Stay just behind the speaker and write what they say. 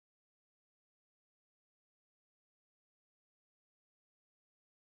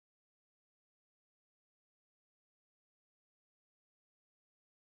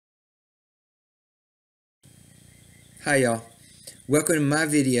Hi y'all, welcome to my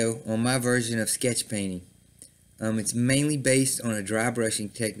video on my version of sketch painting. It's mainly based on a dry brushing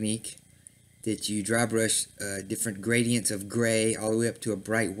technique that you dry brush different gradients of gray all the way up to a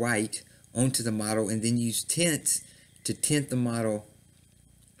bright white onto the model, and then use tints to tint the model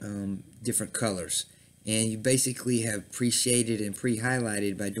different colors. And you basically have pre-shaded and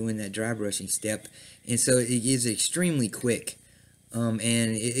pre-highlighted by doing that dry brushing step, and so it is extremely quick. And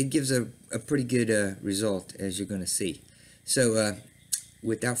it gives a pretty good result, as you're going to see. So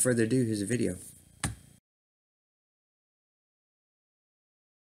without further ado, here's a video.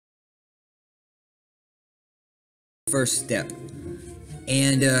 First step,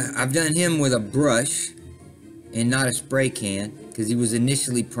 and I've done him with a brush and not a spray can, because he was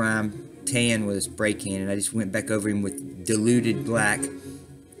initially primed tan with a spray can, and I just went back over him with diluted black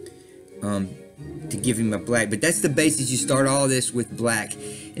to give him a black. But that's the basis. You start all this with black,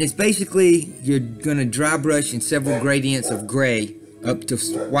 and it's basically you're going to dry brush in several gradients of gray up to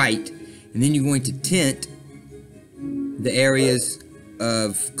white, and then you're going to tint the areas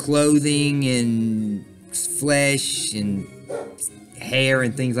of clothing and flesh and hair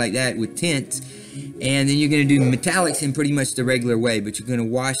and things like that with tints, and then you're going to do metallics in pretty much the regular way, but you're going to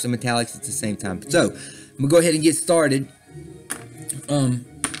wash the metallics at the same time. So I'm going to go ahead and get started.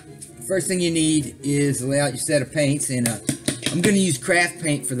 First thing you need is lay out your set of paints, and I'm going to use craft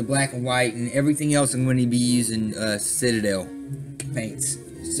paint for the black and white, and everything else I'm going to be using Citadel paints.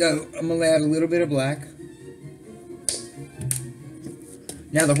 So I'm going to lay out a little bit of black.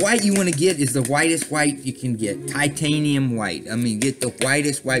 Now the white you want to get is the whitest white you can get, titanium white. I mean, get the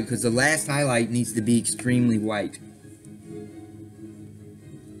whitest white, because the last highlight needs to be extremely white.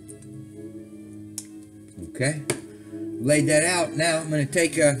 Okay, laid that out. Now I'm going to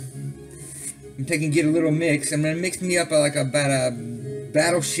take get a little mix. I'm going to mix me up like about a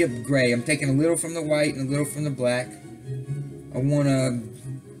battleship gray. I'm taking a little from the white and a little from the black. I want a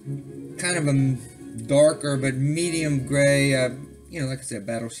kind of a darker but medium gray, you know, like I said,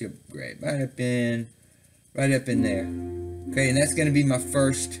 battleship gray, right up in there. Okay, and that's going to be my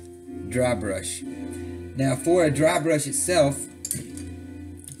first dry brush. Now for a dry brush itself,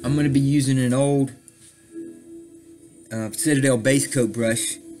 I'm going to be using an old Citadel base coat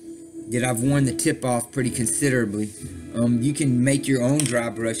brush that I've worn the tip off pretty considerably. You can make your own dry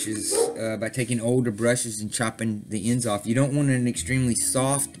brushes by taking older brushes and chopping the ends off. You don't want an extremely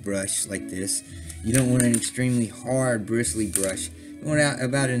soft brush like this. You don't want an extremely hard, bristly brush. You want out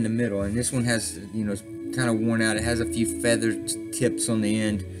about in the middle. And this one has, you know, it's kind of worn out. It has a few feathered tips on the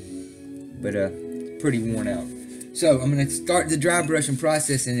end, but pretty worn out. So I'm going to start the dry brushing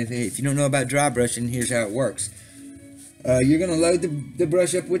process, and if you don't know about dry brushing, here's how it works. You're going to load the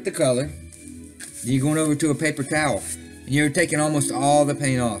brush up with the color. Then you're going over to a paper towel, and you're taking almost all the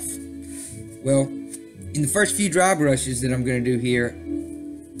paint off. Well, in the first few dry brushes that I'm going to do here,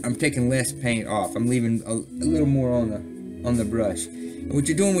 I'm taking less paint off. I'm leaving a little more on the brush. And what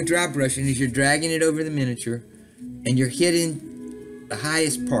you're doing with dry brushing is you're dragging it over the miniature, and you're hitting the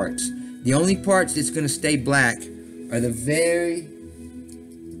highest parts. The only parts that's going to stay black are the very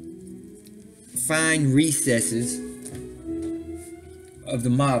fine recesses of the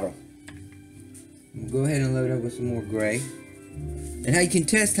model. We'll go ahead and load up with some more gray. And how you can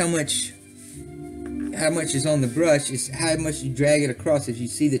test how much is on the brush is how much you drag it across. If you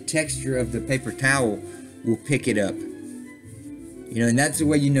see the texture of the paper towel will pick it up. You know, and that's the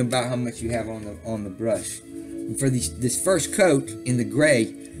way you know about how much you have on the brush. And for this first coat in the gray,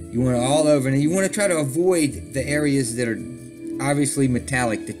 you want it all over, and you want to try to avoid the areas that are obviously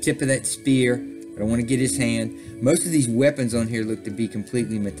metallic. The tip of that spear, I don't want to get his hand. Most of these weapons on here look to be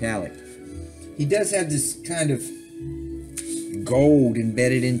completely metallic. He does have this kind of gold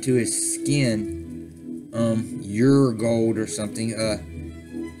embedded into his skin. Your gold or something.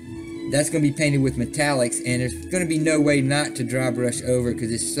 That's going to be painted with metallics, and there's going to be no way not to dry brush over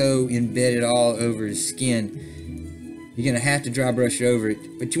because it's so embedded all over his skin. You're going to have to dry brush over it.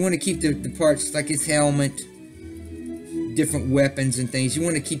 But you want to keep the parts like his helmet, different weapons and things. You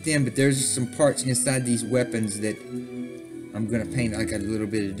want to keep them, but there's some parts inside these weapons that I'm going to paint like a little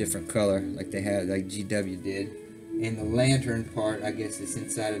bit of different color, like they had, like GW did. And the lantern part, I guess, is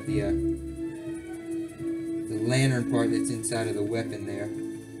inside of the lantern part that's inside of the weapon there.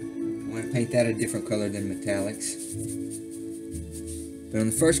 I want to paint that a different color than metallics. But on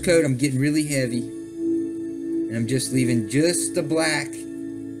the first coat, I'm getting really heavy, and I'm just leaving just the black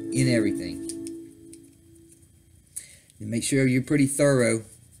in everything. And make sure you're pretty thorough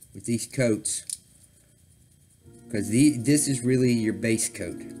with these coats, because this is really your base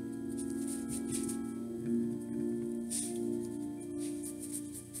coat.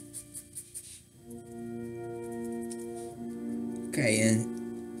 Okay,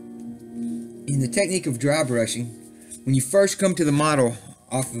 and in the technique of dry brushing, when you first come to the model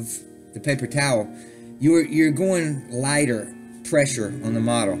off of the paper towel, you're going lighter pressure on the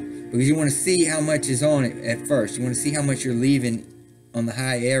model because you want to see how much is on it at first. You want to see how much you're leaving on the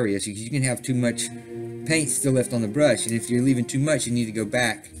high areas because you can have too much paint still left on the brush, and if you're leaving too much, you need to go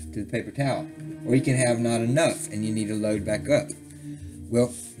back to the paper towel, or you can have not enough and you need to load back up.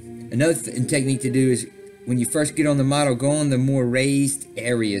 Well, another technique to do is when you first get on the model, go on the more raised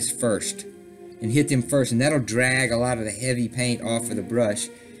areas first and hit them first, and that'll drag a lot of the heavy paint off of the brush.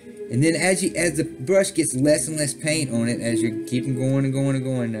 And then as the brush gets less and less paint on it, as you're keeping going and going and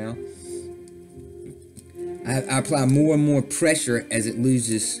going now, I apply more and more pressure as it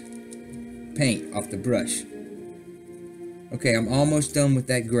loses paint off the brush. Okay, I'm almost done with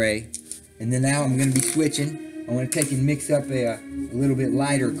that gray, and then now I'm going to be switching. I want to take and mix up a little bit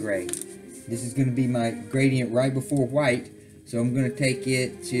lighter gray. This is going to be my gradient right before white, so I'm going to take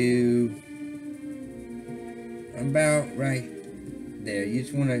it to about right there. You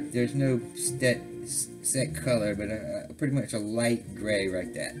just want to, there's no set color, but pretty much a light gray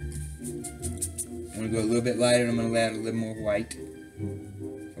right there. I'm going to go a little bit lighter, and I'm going to add a little more white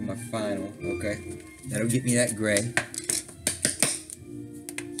for my final. Okay, that'll get me that gray.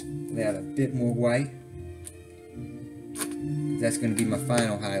 Add a bit more white. That's going to be my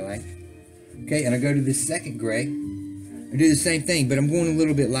final highlight. Okay, and I go to the second gray. I do the same thing, but I'm going a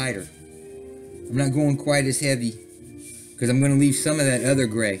little bit lighter. I'm not going quite as heavy because I'm going to leave some of that other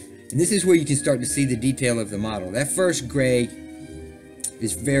gray. And this is where you can start to see the detail of the model. That first gray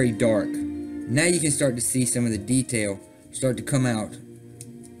is very dark. Now you can start to see some of the detail start to come out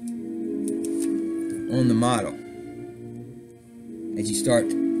on the model as you start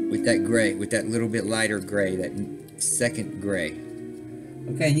with that gray, with that little bit lighter gray, that second gray.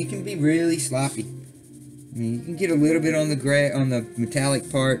 Okay, and you can be really sloppy. I mean, you can get a little bit on the gray, on the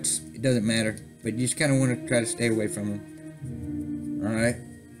metallic parts. It doesn't matter, but you just kind of want to try to stay away from them. All right.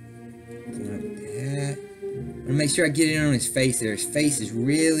 I'm gonna make sure I get in on his face there. His face is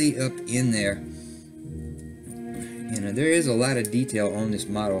really up in there. You know, there is a lot of detail on this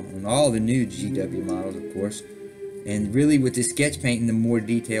model, on all the new GW models, of course. And really, with this sketch painting, the more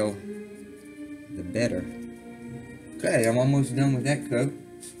detail, the better. Okay, I'm almost done with that coat.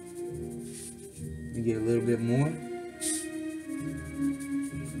 Let me get a little bit more.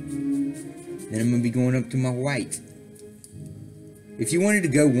 Then I'm going to be going up to my white. If you wanted to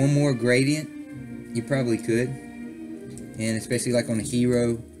go one more gradient, you probably could. And especially like on a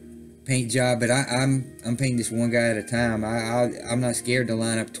hero paint job, but I'm painting this one guy at a time. I'm not scared to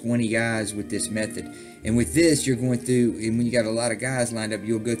line up 20 guys with this method. And with this, you're going through, and when you got a lot of guys lined up,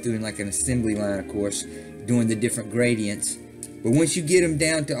 you'll go through in like an assembly line, of course, doing the different gradients. But once you get them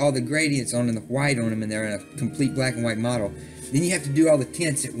down to all the gradients on and the white on them, and they're in a complete black and white model, then you have to do all the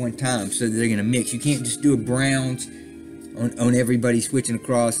tints at one time so that they're going to mix. You can't just do a browns on everybody switching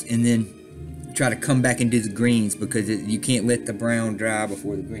across and then try to come back and do the greens, because you can't let the brown dry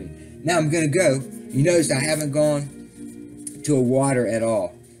before the green. Now I'm going to go. You notice I haven't gone to a water at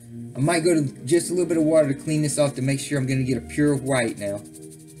all. I might go to just a little bit of water to clean this off to make sure I'm going to get a pure white now.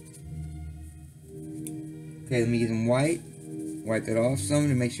 Okay, let me get some white. Wipe it off some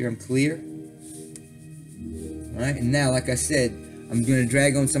to make sure I'm clear. Alright, and now, like I said, I'm going to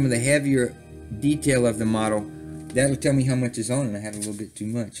drag on some of the heavier detail of the model. That'll tell me how much is on it. I had a little bit too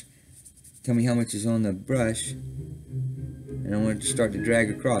much. Tell me how much is on the brush. And I want to start to drag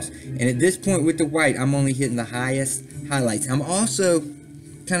across. And at this point with the white, I'm only hitting the highest highlights. I'm also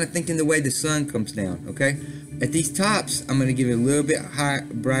kind of thinking the way the sun comes down, okay? At these tops, I'm going to give it a little bit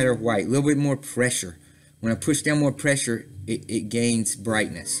brighter white, a little bit more pressure. When I push down more pressure, it gains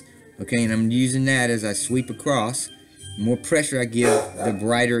brightness, okay? And I'm using that as I sweep across. The more pressure I give, the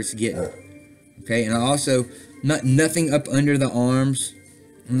brighter it's getting, okay? And I also, nothing up under the arms.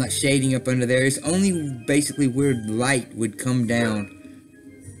 I'm not shading up under there. It's only basically where light would come down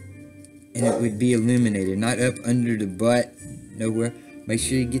and it would be illuminated, not up under the butt, nowhere. Make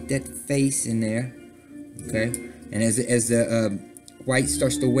sure you get that face in there, okay? And as the white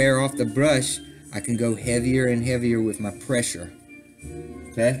starts to wear off the brush, I can go heavier and heavier with my pressure.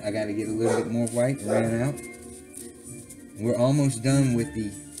 Okay, I got to get a little bit more white, ran out. We're almost done with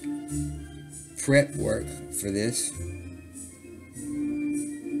the prep work for this.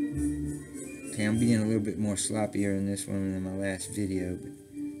 Okay, I'm being a little bit more sloppier in this one than my last video, but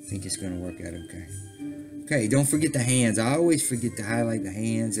I think it's going to work out okay. Okay, don't forget the hands. I always forget to highlight the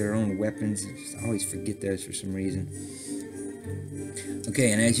hands that are on the weapons. I always forget those for some reason.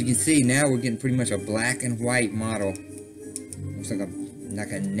 Okay, and as you can see, now we're getting pretty much a black and white model. Looks like a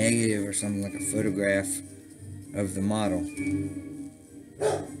negative or something, like a photograph of the model.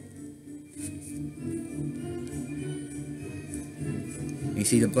 You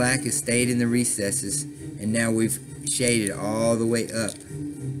see the black has stayed in the recesses, and now we've shaded all the way up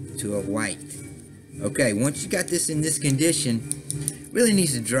to a white. Okay, once you got this in this condition, it really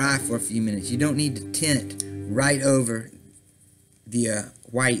needs to dry for a few minutes. You don't need to tint right over the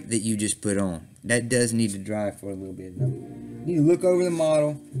white that you just put on. That does need to dry for a little bit. Now, you need to look over the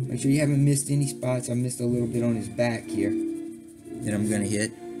model, make sure you haven't missed any spots. I missed a little bit on his back here that I'm going to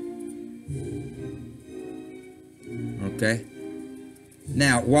hit. Okay.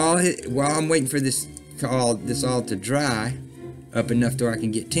 Now, while I'm waiting for this all to dry up enough to where I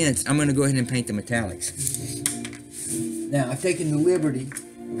can get tints, I'm going to go ahead and paint the metallics. Now, I've taken the liberty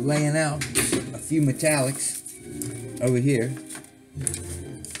of laying out a few metallics over here.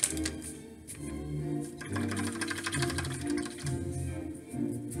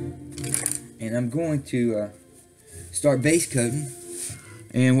 And I'm going to start base coating.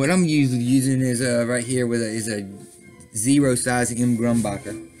 And what I'm usually using is right here is a 0 size M.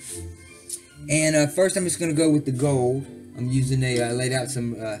 Grumbacher. And first I'm just going to go with the gold. I'm using I laid out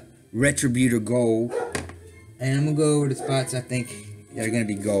some Retributor gold. And I'm going to go over the spots I think that are going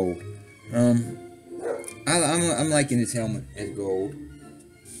to be gold. I'm liking this helmet as gold.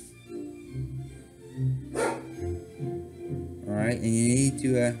 Alright, and you need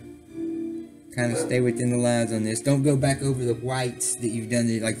to kind of stay within the lines on this. Don't go back over the whites that you've done,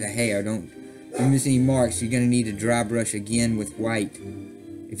 like the hair. Don't miss any marks. You're going to need to dry brush again with white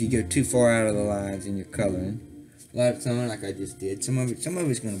if you go too far out of the lines in your coloring. A lot of time, like I just did. Some of it's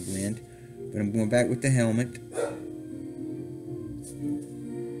going to blend, but I'm going back with the helmet.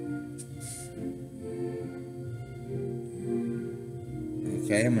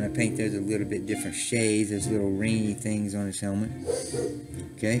 Okay, I'm going to paint those a little bit different shades, those little ringy things on his helmet.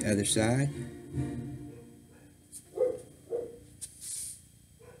 Okay, other side.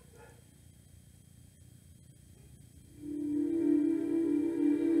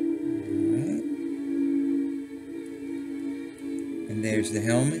 Alright. And there's the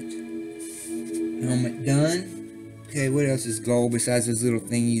helmet. Helmet done. Okay, what else is gold besides those little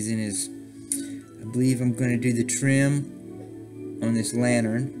thingies in his... I believe I'm going to do the trim on this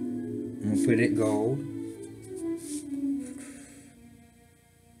lantern. I'm going to put it gold.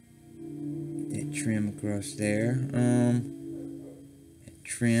 That trim across there. That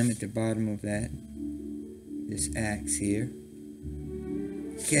trim at the bottom of this axe here.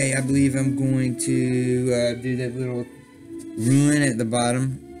 Okay, I believe I'm going to do that little ruin at the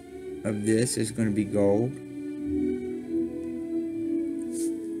bottom of this. It's going to be gold.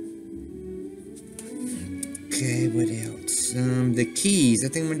 Okay, what else? The keys. I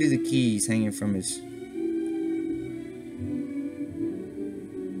think I'm going to do the keys hanging from his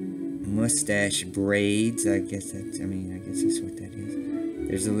mustache braids. I guess that's what that is.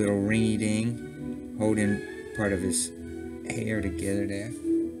 There's a little ringy ding holding part of his hair together there.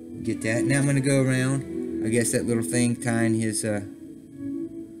 Get that. Now I'm going to go around. I guess that little thing tying his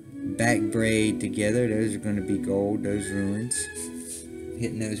back braid together. Those are going to be gold. Those ruins.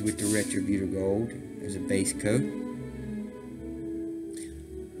 Hitting those with the Retributor gold. There's a base coat.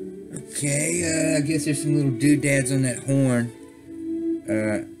 Okay, I guess there's some little doodads on that horn.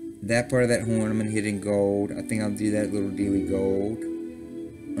 That part of that horn I'm going to hit in gold. I think I'll do that little dealy gold.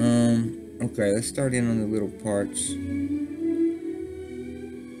 Okay, let's start in on the little parts. On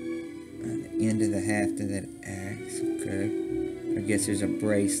the end of the haft of that axe. Okay. I guess there's a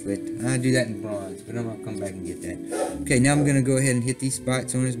bracelet. I'll do that in bronze, but I'm going to come back and get that. Okay, now I'm going to go ahead and hit these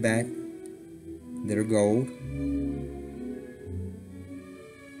spots on his back that are gold.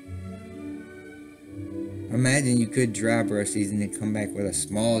 Imagine you could dry brush these and then come back with a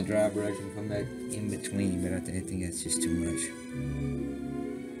small dry brush and come back in between, but I think that's just too much.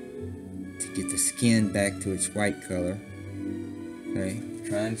 To get the skin back to its white color. Okay,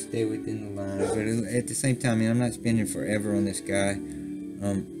 trying to stay within the line, but at the same time, I'm not spending forever on this guy.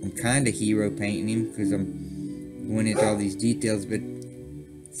 I'm kind of hero painting him because I'm going into all these details, but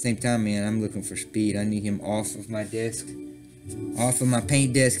at the same time, man, I'm looking for speed. I need him off of my desk, off of my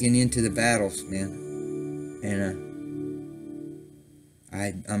paint desk and into the battles, man. And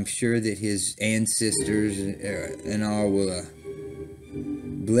I'm sure that his ancestors and all will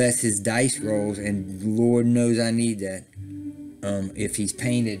bless his dice rolls, and Lord knows I need that. If he's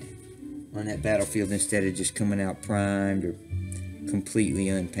painted on that battlefield instead of just coming out primed or completely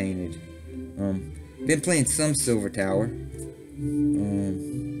unpainted. Been playing some Silver Tower.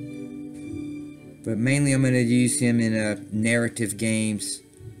 But mainly I'm going to use him in narrative games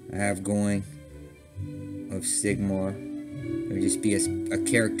I have going of Sigmar. It would just be a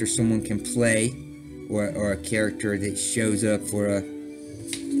character someone can play, or a character that shows up for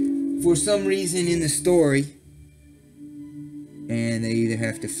some reason in the story, and they either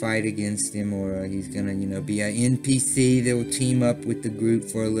have to fight against him, or he's gonna, you know, be an NPC that will team up with the group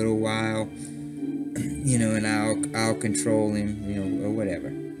for a little while, you know, and I'll control him, you know, or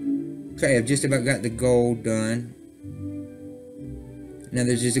whatever. Okay, I've just about got the gold done. Now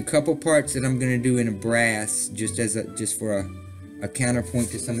there's just a couple parts that I'm gonna do in a brass, just for a counterpoint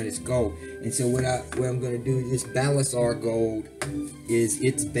to some of this gold. And so what I'm gonna do is this Fyreslayer gold is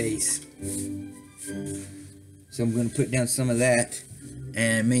its base. So I'm gonna put down some of that,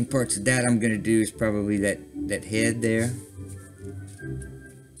 and main parts of that I'm gonna do is probably that head there.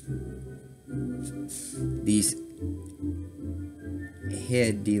 These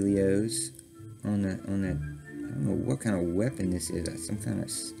head dealios on that. I don't know what kind of weapon this is. Some kind of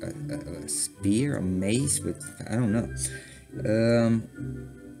a spear, a mace with, I don't know.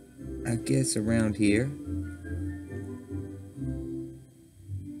 I guess around here.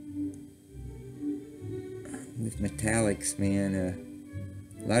 With metallics, man.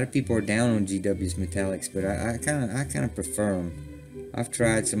 A lot of people are down on GW's metallics, but I kind of prefer them. I've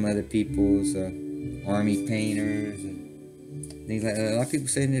tried some other people's army painters and things like that. A lot of people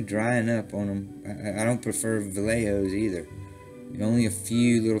say they're drying up on them. I don't prefer Vallejos either. Only a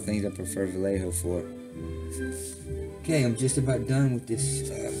few little things I prefer Vallejo for. Okay, I'm just about done with this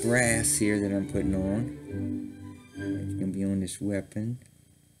brass here that I'm putting on. It's gonna be on this weapon.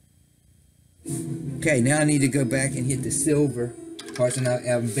 Okay, now I need to go back and hit the silver parts, and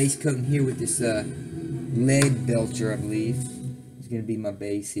I'm base coating here with this lead belcher, I believe. It's gonna be my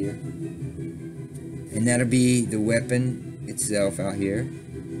base here, and that'll be the weapon itself out here.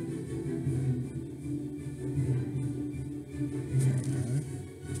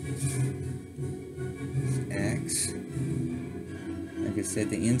 Axe. Like I said,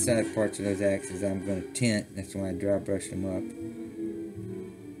 the inside parts of those axes I'm going to tint. That's why I dry brush them up.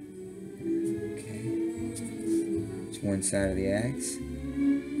 Okay. It's one side of the axe.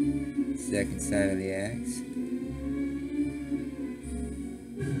 Second side of the axe.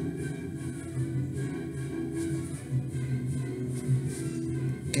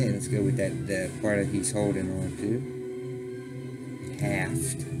 Okay, let's go with that part that he's holding on to.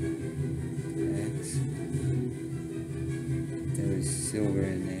 Haft. Axe. There was silver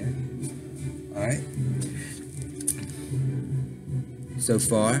in there. Alright. So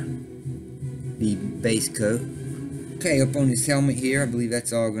far, the base coat. Okay, up on this helmet here, I believe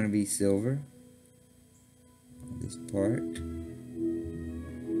that's all going to be silver. This part.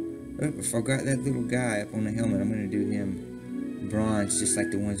 Oh, I forgot that little guy up on the helmet. I'm going to do him bronze, just like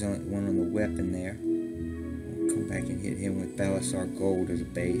the one on the weapon there. I'll come back and hit him with Fyreslayer gold as a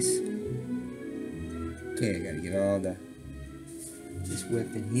base. Okay, I gotta get all this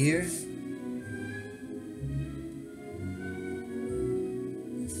weapon here.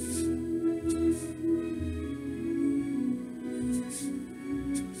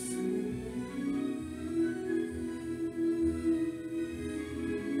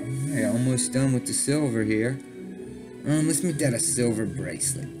 Alright, almost done with the silver here. Let's make that a silver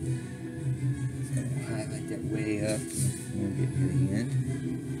bracelet. So I'll highlight that way up. We'll get to the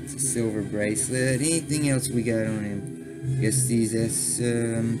end. It's a silver bracelet. Anything else we got on him? Guess these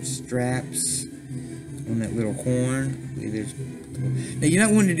straps on that little horn. Now you're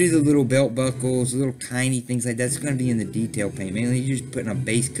not wanting to do the little belt buckles, little tiny things like that. It's going to be in the detail paint. Mainly you're just putting a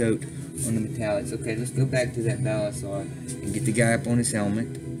base coat on the metallics. Okay, let's go back to that Fyreslayer and get the guy up on his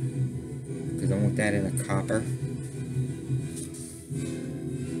helmet, because I want that in a copper.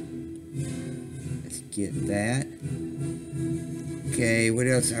 Get that. Okay, what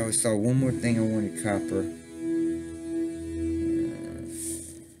else? I saw one more thing I wanted copper.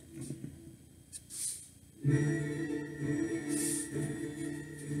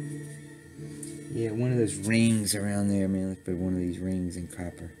 Yeah, one of those rings around there, man. Let's put one of these rings in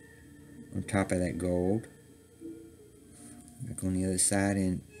copper on top of that gold. Back on the other side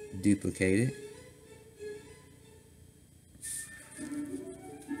and duplicate it.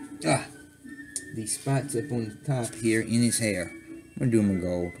 These spots up on the top here in his hair. I'm going to do them in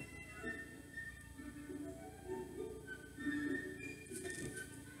gold.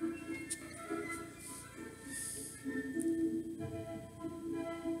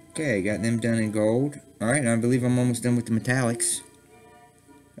 Okay, got them done in gold. Alright, I believe I'm almost done with the metallics.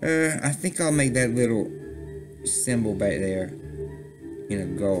 I think I'll make that little symbol back there in a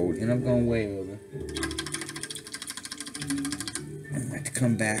gold. And I'm going way over. I'm going to have to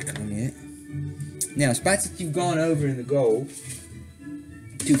come back on it. Now, spots that you've gone over in the gold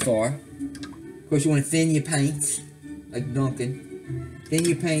too far. Of course, you want to thin your paints, like Duncan. Thin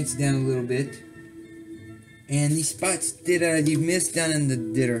your paints down a little bit. And these spots that you've missed down in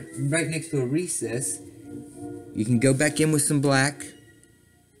that are right next to a recess, You can go back in with some black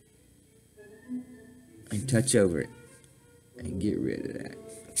and touch over it and get rid of that.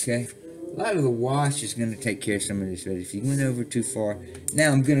 Okay? A lot of the wash is going to take care of some of this. But if you went over too far,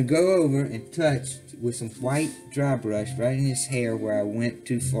 now I'm going to go over and touch with some white dry brush right in his hair where I went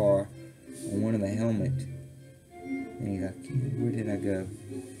too far on one of the helmet. Where did I go?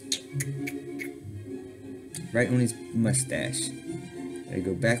 Right on his mustache. I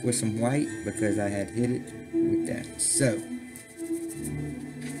go back with some white because I had hit it with that. So,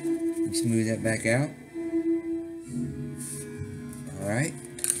 smooth that back out. Alright.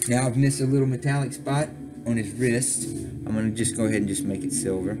 Now I've missed a little metallic spot on his wrist. I'm going to just go ahead and just make it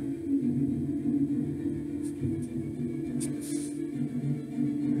silver.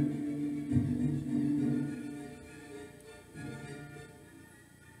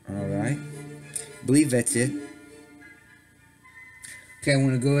 Alright. I believe that's it. Okay, I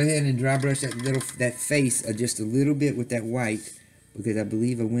want to go ahead and dry brush that face just a little bit with that white because I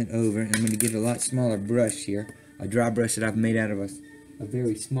believe I went over, and I'm going to get a lot smaller brush here. A dry brush that I've made out of a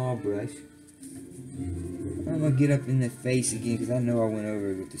very small brush. I'm going to get up in the face again because I know I went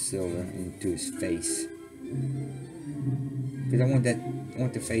over with the silver into his face. Because I want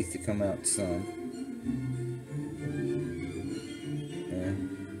the face to come out some.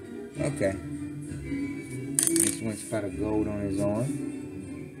 Okay. Just one spot of gold on his arm.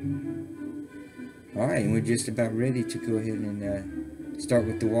 Alright, and we're just about ready to go ahead and start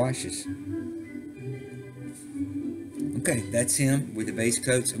with the washes. Okay, that's him with the base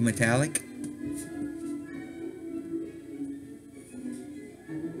coats of metallic.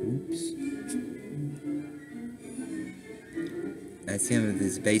 Oops. That's him with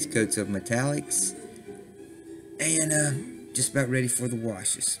his base coats of metallics. And just about ready for the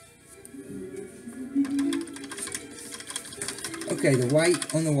washes. Okay, the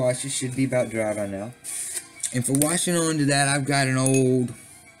white on the washes should be about dry by now. And for washing onto that, I've got an old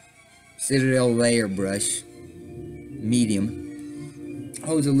Citadel layer brush, medium.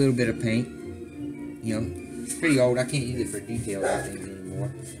 Holds a little bit of paint. You know, it's pretty old. I can't use it for detail or things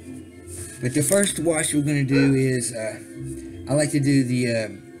anymore. But the first wash we're going to do is, I like to do the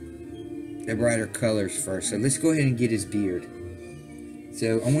brighter colors first. So let's go ahead and get his beard.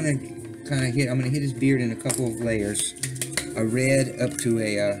 So I want to kind of I'm going to hit his beard in a couple of layers. A red up to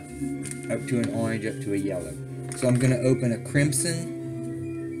an orange up to a yellow. So I'm going to open a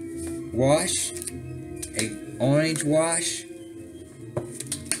crimson wash, a orange wash,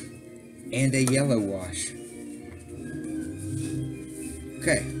 and a yellow wash.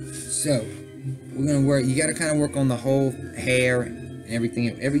 Okay, so we're going to work. You got to kind of work on the whole hair and everything.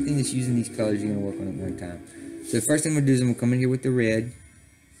 Everything that's using these colors, you're going to work on at one time. So the first thing I'm going to do is I'm going to come in here with the red,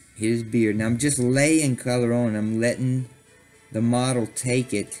 hit his beard. Now I'm just laying color on. I'm letting the model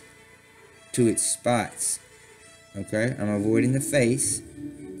take it to its spots. Okay, I'm avoiding the face,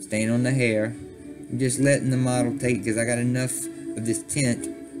 staying on the hair. I'm just letting the model take it because I got enough of this tint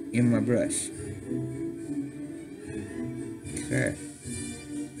in my brush. Okay,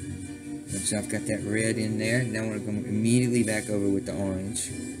 so I've got that red in there. Now I'm going to come immediately back over with the orange.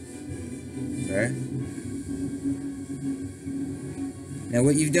 Okay. Now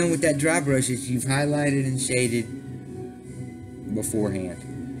what you've done with that dry brush is you've highlighted and shaded beforehand.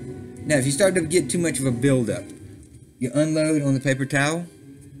 Now if you start to get too much of a buildup, you unload on the paper towel,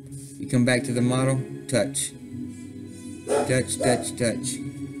 you come back to the model, touch, touch, touch, touch,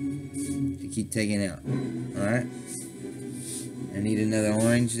 to keep taking out. Alright, I need another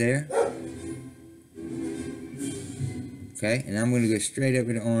orange there. Okay, and I'm going to go straight up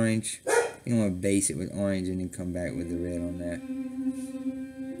with the orange. I'm going to base it with orange and then come back with the red on that.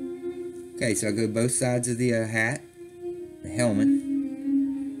 Okay, so I go both sides of the hat, the helmet,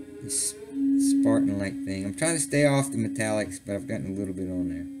 this Spartan-like thing. I'm trying to stay off the metallics, but I've gotten a little bit on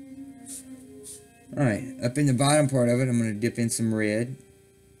there. Alright, up in the bottom part of it, I'm going to dip in some red.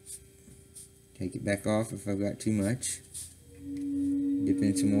 Take it back off if I've got too much. Dip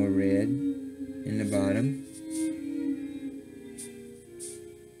in some more red in the bottom.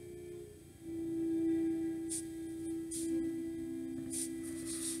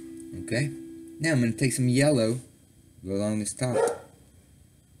 Okay, now I'm going to take some yellow, go along this top.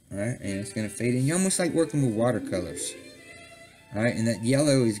 Alright, and it's going to fade in. You're almost like working with watercolors. Alright, and that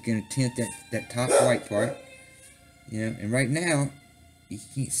yellow is going to tint that top white part. You know, and right now, you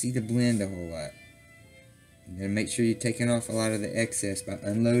can't see the blend a whole lot. You got to make sure you're taking off a lot of the excess by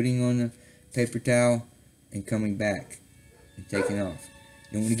unloading on the paper towel and coming back and taking off.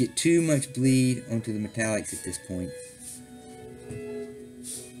 You don't want to get too much bleed onto the metallics at this point.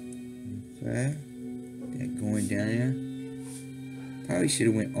 Okay, that going down there. Probably should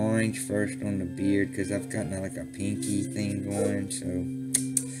have went orange first on the beard because I've gotten like a pinky thing going, so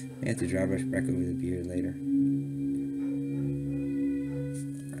I have to dry brush back over the beard later.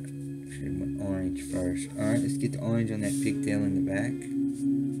 Should have went orange first. Alright, let's get the orange on that pigtail in the back.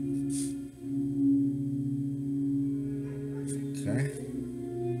 Okay.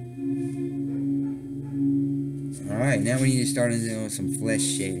 Alright, now we need to start doing some flesh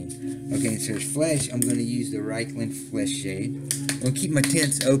shading. Okay, so there's flesh. I'm going to use the Reichland flesh shade. I'm going to keep my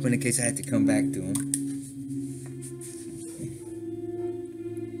tints open in case I have to come back to them.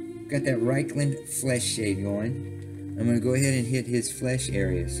 Got that Reichland flesh shade going. I'm going to go ahead and hit his flesh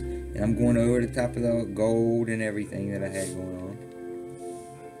areas. And I'm going over the top of the gold and everything that I had going on.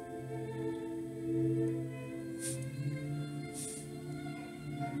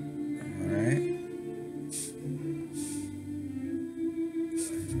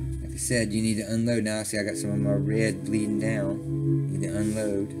 Said you need to unload. Now see I got some of my red bleeding down. Need to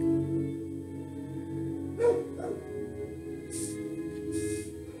unload.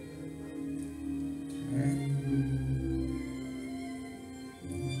 Alright.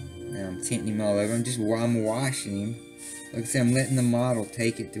 Now I'm tinting him all over. I'm washing him. Like I said, I'm letting the model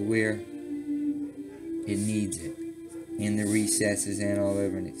take it to where it needs it. In the recesses and all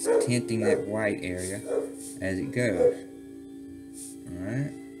over, and it's tinting that white area as it goes.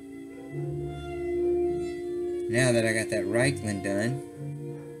 Alright. Now that I got that Reichland done,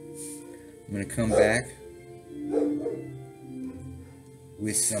 I'm going to come back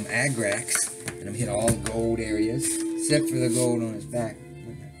with some Agrax, and I'm going to hit all the gold areas, except for the gold on his back. I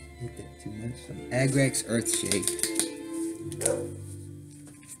might not hit that too much. Some Agrax Earthshade.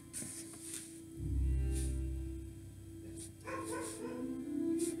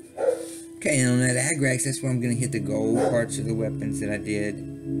 Okay, and on that Agrax, that's where I'm going to hit the gold parts of the weapons that I did.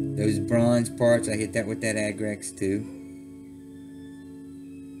 Those bronze parts, I hit that with that Agrax too.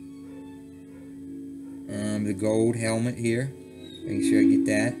 The gold helmet here. Make sure I get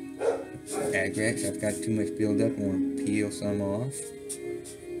that. Agrax, I've got too much buildup. I want to peel some off.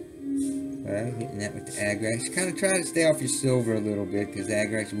 Okay, hitting that with the Agrax. Kind of try to stay off your silver a little bit because the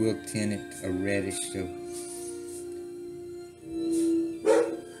Agrax will tint it a reddish. So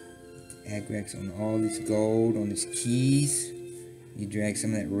Agrax on all this gold, on this keys. You drag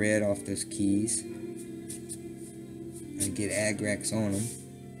some of that red off those keys and get Agrax on them.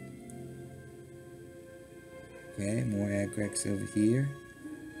 Okay, more Agrax over here.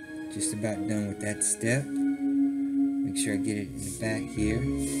 Just about done with that step. Make sure I get it in the back here.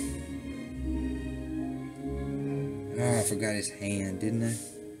 Oh, I forgot his hand, didn't I?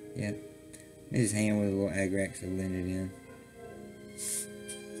 Yeah. His hand with a little Agrax to blend it in.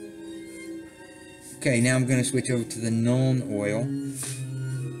 Okay, now I'm going to switch over to the Nuln oil.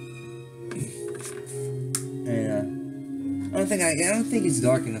 And I don't think it's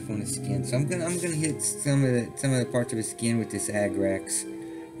dark enough on his skin, so I'm gonna hit some of the parts of his skin with this Agrax,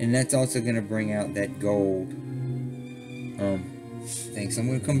 and that's also gonna bring out that gold thing. So I'm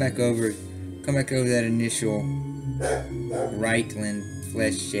gonna come back over that initial Reichland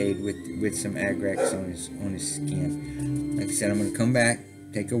flesh shade with some Agrax on his skin. Like I said, I'm gonna come back,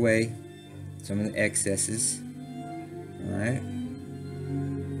 take away some of the excesses. All right.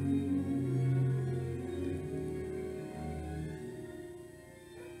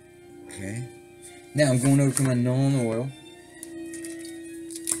 Okay. Now I'm going over to my Nuln oil.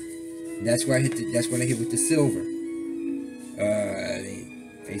 That's where I hit. That's what I hit with the silver. The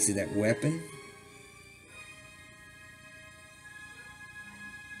face of that weapon.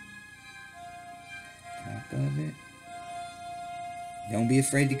 Top of it. Don't be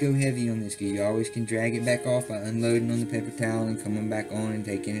afraid to go heavy on this, because you always can drag it back off by unloading on the paper towel and coming back on and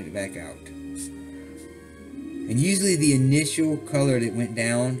taking it back out. And usually the initial color that went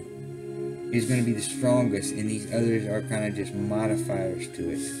down is going to be the strongest, and these others are kind of just modifiers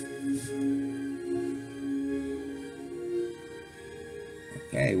to it.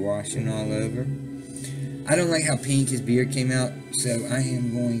 Okay, washing all over. I don't like how pink his beard came out, so I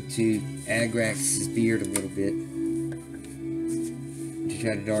am going to Agrax his beard a little bit to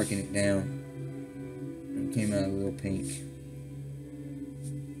try to darken it down. It came out a little pink.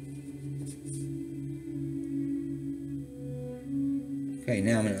 Okay,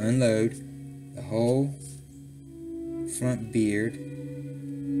 now I'm going to unload the whole front beard.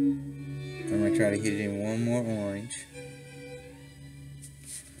 I'm going to try to hit it in one more orange.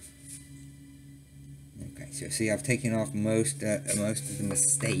 Okay, so see, I've taken off most of the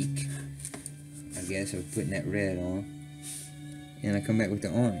mistake, I guess, of putting that red on. And I come back with the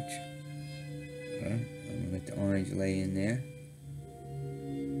orange. Okay, I'm going to let the orange lay in there.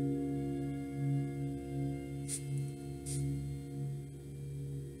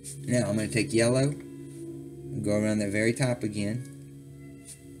 Now I'm going to take yellow and go around that very top again.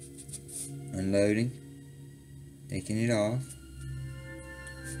 Unloading. Taking it off.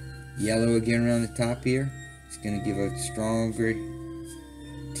 Yellow again around the top here. It's going to give a stronger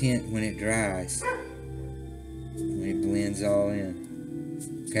tint when it dries. When it blends all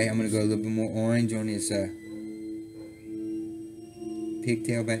in. Okay, I'm going to go a little bit more orange on his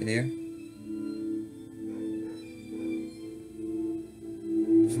pigtail back there.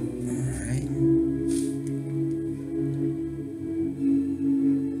 Alright.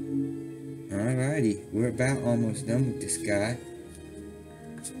 Alrighty, we're about almost done with this guy.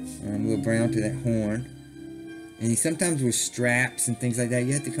 A little brown to that horn. And sometimes with straps and things like that,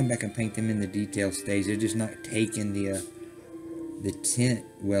 you have to come back and paint them in the detail stage. They're just not taking the tint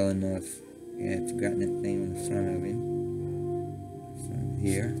well enough. Yeah, I've forgotten that thing on the front of him. From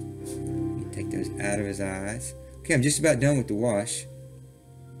here. You take those out of his eyes. Okay, I'm just about done with the wash.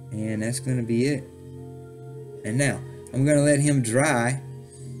 And that's going to be it. And now, I'm going to let him dry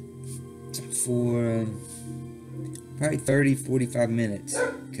for probably 30-45 minutes.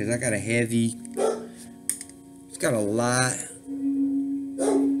 Because I got a heavy... It's got a lot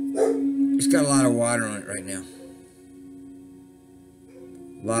of water on it right now.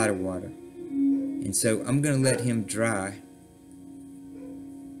 A lot of water. And so I'm going to let him dry.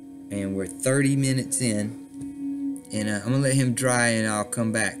 And we're 30 minutes in. And I'm going to let him dry and I'll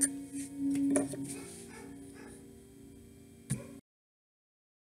come back.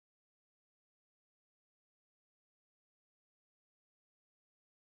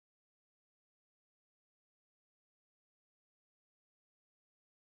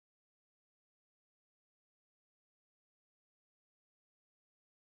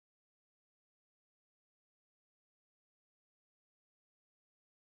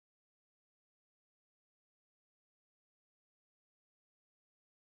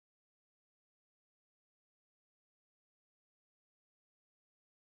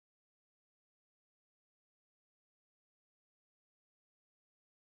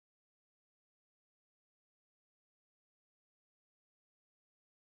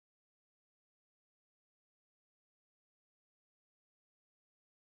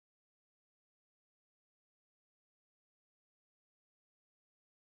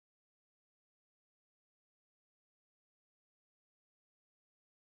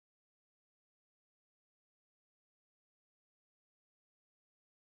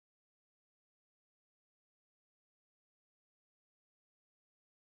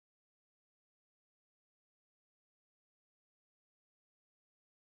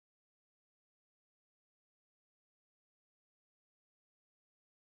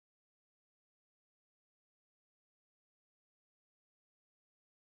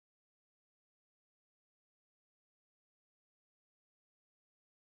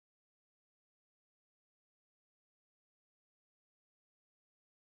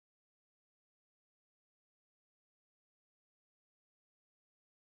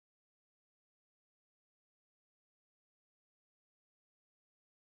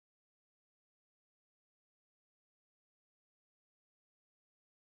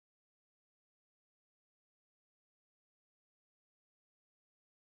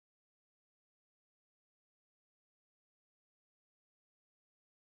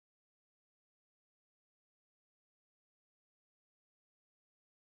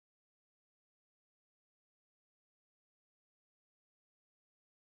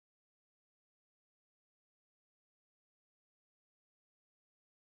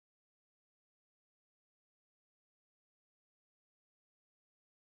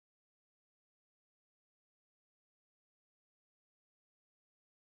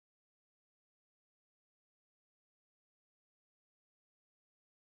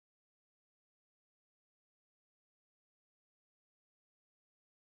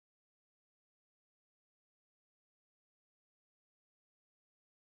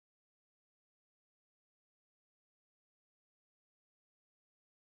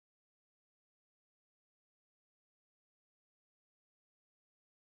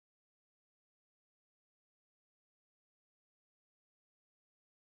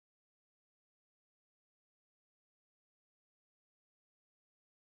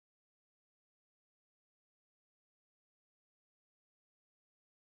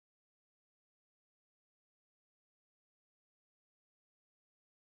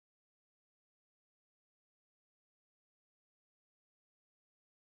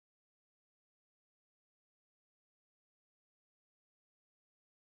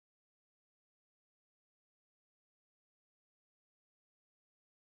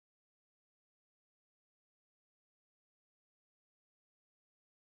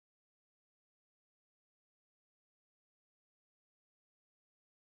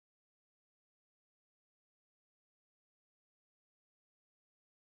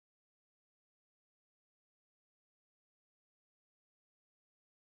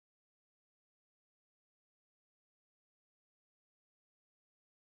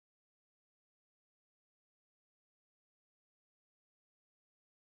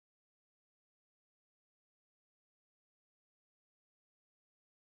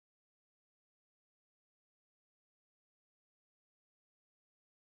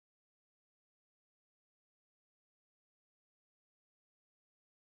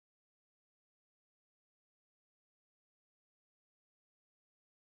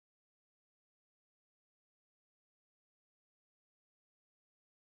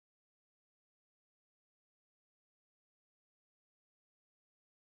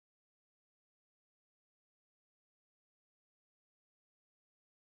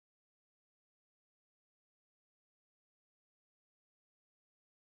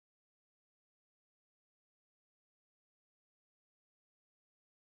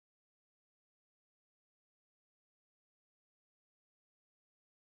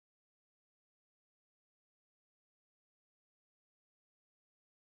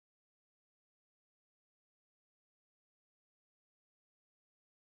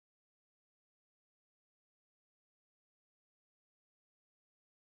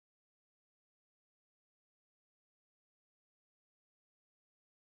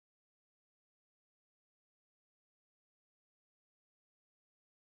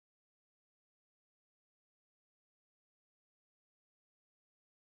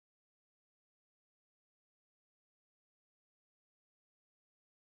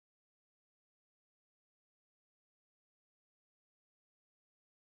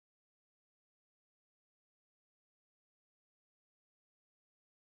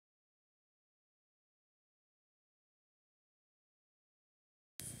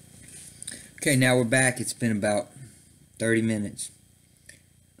 Okay, now we're back. It's been about 30 minutes.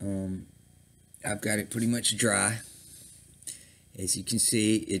 I've got it pretty much dry. As you can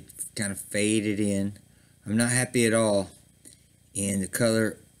see, it kind of faded in. I'm not happy at all in the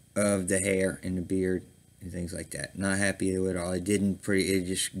color of the hair and the beard and things like that. Not happy at all. It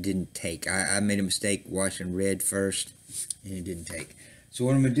just didn't take. I made a mistake washing red first, and it didn't take. So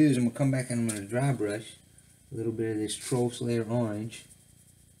what I'm going to do is I'm going to come back and I'm going to dry brush a little bit of this Fyreslayer orange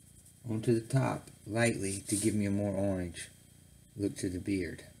onto the top lightly to give me a more orange look to the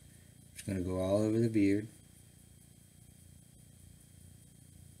beard. It's going to go all over the beard.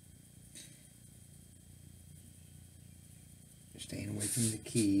 Staying away from the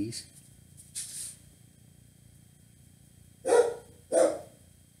keys. But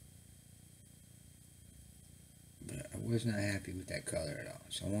I was not happy with that color at all.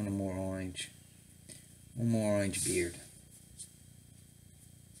 So I want a more orange, one more orange beard.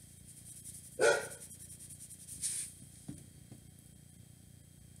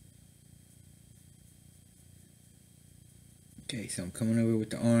 Okay, so I'm coming over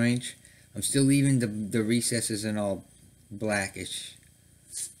with the orange. I'm still leaving the recesses and all blackish,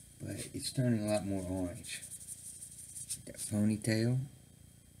 but it's turning a lot more orange. That ponytail.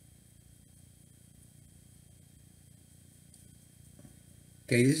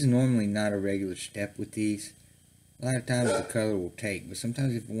 Okay, this is normally not a regular step with these. A lot of times the color will take, but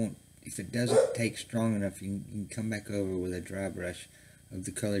sometimes if it doesn't take strong enough, you can come back over with a dry brush of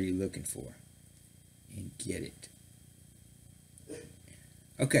the color you're looking for and get it.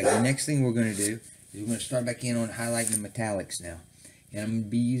 Okay, the next thing we're going to do is we're going to start back in on highlighting the metallics now. And I'm going to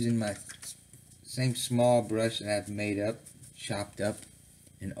be using my same small brush that I've made up, chopped up.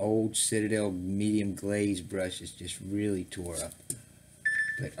 An old Citadel medium glaze brush is just really tore up.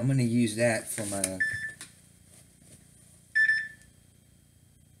 But I'm going to use that for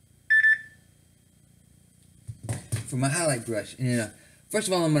my highlight brush. And first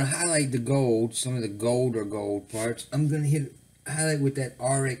of all, I'm going to highlight the gold, some of the gold parts. I'm going to highlight with that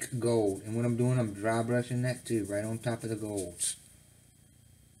auric gold, and what I'm doing, I'm dry brushing that too, right on top of the golds.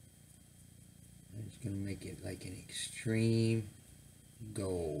 I'm just gonna make it like an extreme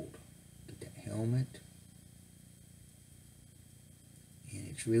gold. Get that helmet, and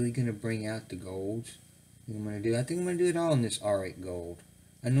it's really gonna bring out the golds. I think I'm gonna do it all in this auric gold.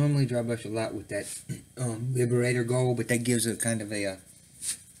 I normally dry brush a lot with that Liberator gold, but that gives a kind of it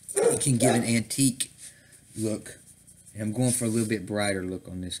can give an antique look. And I'm going for a little bit brighter look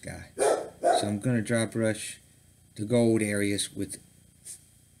on this guy. So I'm going to dry brush the gold areas with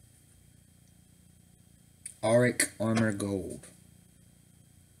Auric Armor Gold.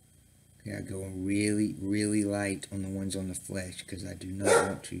 Okay, I go really, really light on the ones on the flesh because I do not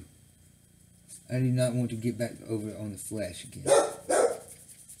want to get back over on the flesh again.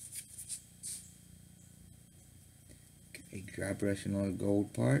 Okay, dry brushing all the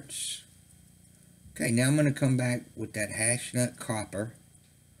gold parts. Okay, now I'm going to come back with that hash nut copper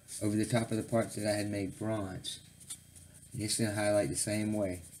over the top of the parts that I had made bronze. And it's going to highlight the same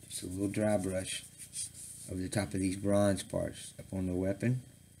way. Just a little dry brush over the top of these bronze parts up on the weapon.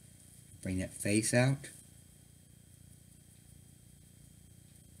 Bring that face out.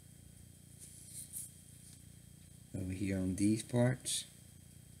 Over here on these parts.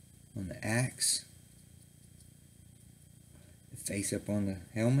 On the axe. The face up on the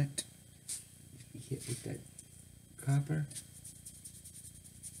helmet. Hit with that copper.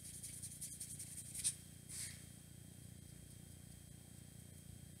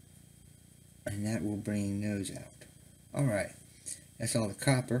 And that will bring those out. Alright, that's all the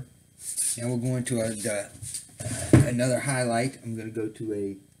copper. Now we're going to another highlight. I'm going to go to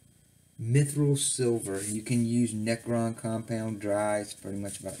a mithril silver. You can use Necron compound dry. It's pretty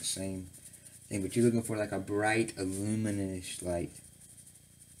much about the same thing, but you're looking for like a bright, luminous light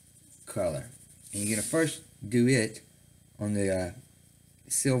color. And you're going to first do it on the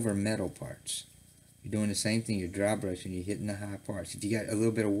silver metal parts. You're doing the same thing. You're dry brushing. You're hitting the high parts. If you got a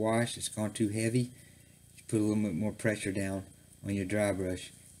little bit of wash that's gone too heavy, you put a little bit more pressure down on your dry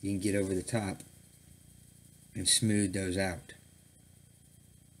brush. You can get over the top and smooth those out.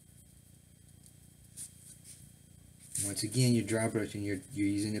 Once again, you're dry brushing. You're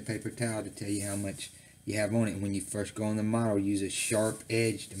using a paper towel to tell you how much you have on it. And when you first go on the model, use a sharp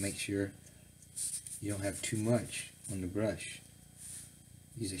edge to make sure you don't have too much on the brush.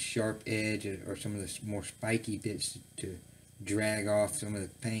 Use a sharp edge or some of the more spiky bits to drag off some of the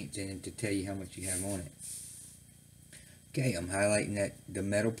paint and to tell you how much you have on it. Okay, I'm highlighting the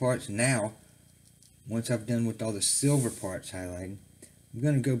metal parts. Now, once I've done with all the silver parts highlighting, I'm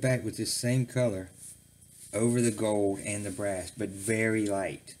going to go back with this same color over the gold and the brass, but very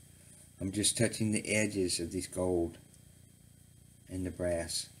light. I'm just touching the edges of this gold and the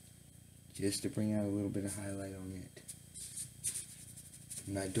brass, just to bring out a little bit of highlight on it.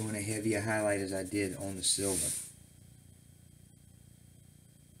 I'm not doing a heavier highlight as I did on the silver.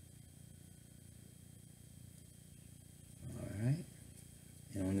 Alright.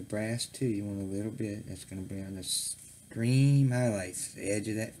 And on the brass too, you want a little bit. That's going to bring out the extreme highlights. The edge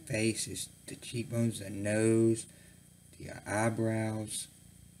of that face is the cheekbones, the nose, the eyebrows.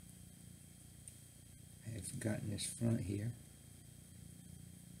 I have forgotten this front here.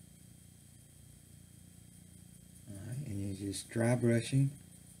 Alright, and you're just dry brushing,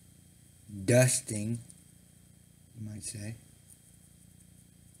 dusting, you might say,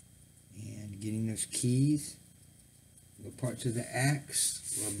 and getting those keys. The parts of the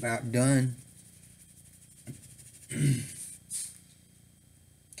axe were about done. Okay,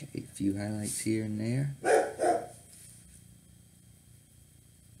 a few highlights here and there.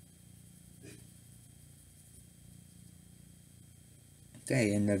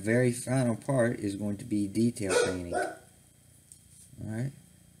 Okay, and the very final part is going to be detail painting. Alright,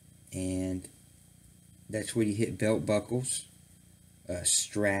 and that's where you hit belt buckles,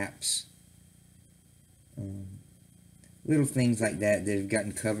 straps, little things like that that have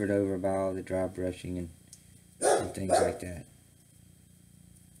gotten covered over by all the dry brushing and things like that.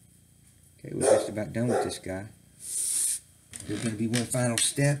 Okay, we're just about done with this guy. There's going to be one final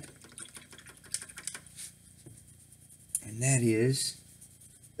step, and that is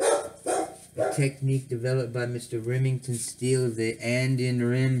a technique developed by Mr. Remington Steele of the And in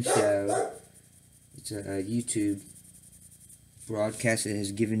Rim show. It's a YouTube broadcast that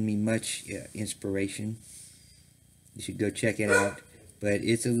has given me much inspiration. You should go check it out. But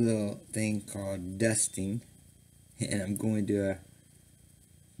it's a little thing called dusting, and I'm going to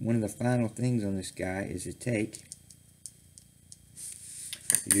one of the final things on this guy is to take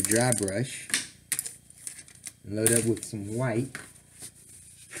your dry brush, load up with some white,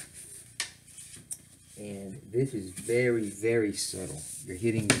 and this is very, very subtle. You're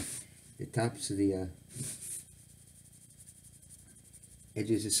hitting the tops of the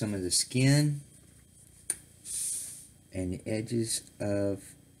edges of some of the skin and the edges of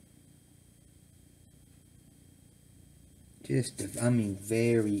just, I mean,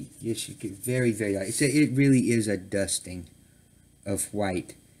 very, yes, you could, very, very light. It really is a dusting of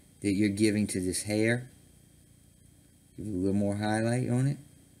white that you're giving to this hair. Give it a little more highlight on it,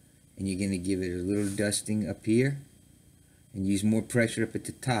 and you're going to give it a little dusting up here, and use more pressure up at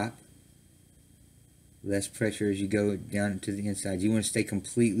the top, less pressure as you go down to the inside. You want to stay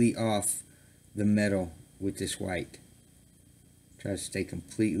completely off the metal with this white. Try to stay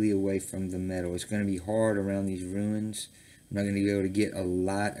completely away from the metal. It's going to be hard around these ruins. I'm not going to be able to get a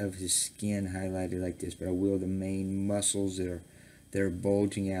lot of his skin highlighted like this, but I will the main muscles that are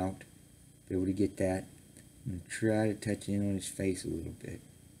bulging out. Be able to get that. I'm going to try to touch in on his face a little bit.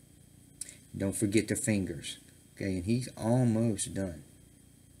 Don't forget the fingers. Okay, and he's almost done.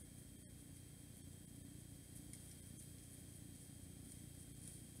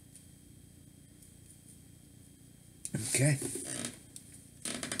 Okay.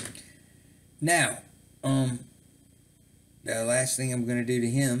 Now, the last thing I'm going to do to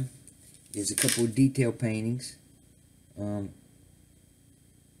him is a couple of detail paintings. I'm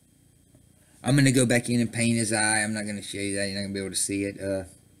going to go back in and paint his eye. I'm not going to show you that. You're not going to be able to see it. I'm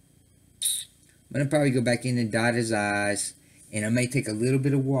going to probably go back in and dot his eyes. And I may take a little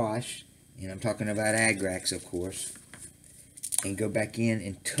bit of wash. And I'm talking about Agrax, of course. And go back in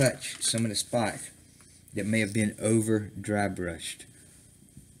and touch some of the spots that may have been over dry brushed.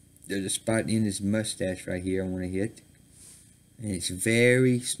 There's a spot in his mustache right here I want to hit. And it's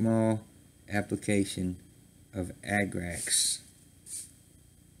very small application of Agrax.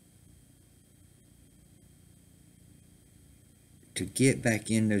 To get back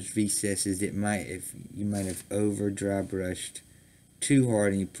in those recesses that you might have over dry brushed too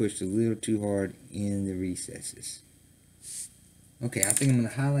hard, and you pushed a little too hard in the recesses. Okay, I think I'm going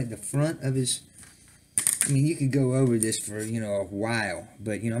to highlight the front of his. I mean, you could go over this for, a while,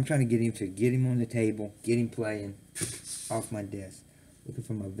 but, I'm trying to get him on the table, get him playing off my desk. Looking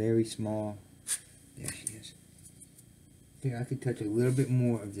for my very small, there she is. Here, I could touch a little bit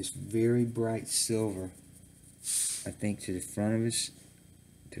more of this very bright silver, I think, to the front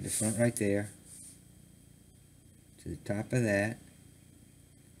right there, to the top of that.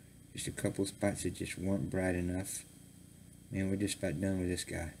 Just a couple of spots that just weren't bright enough. Man, we're just about done with this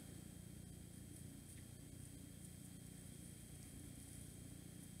guy.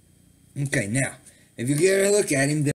 Okay, now, if you get a look at him,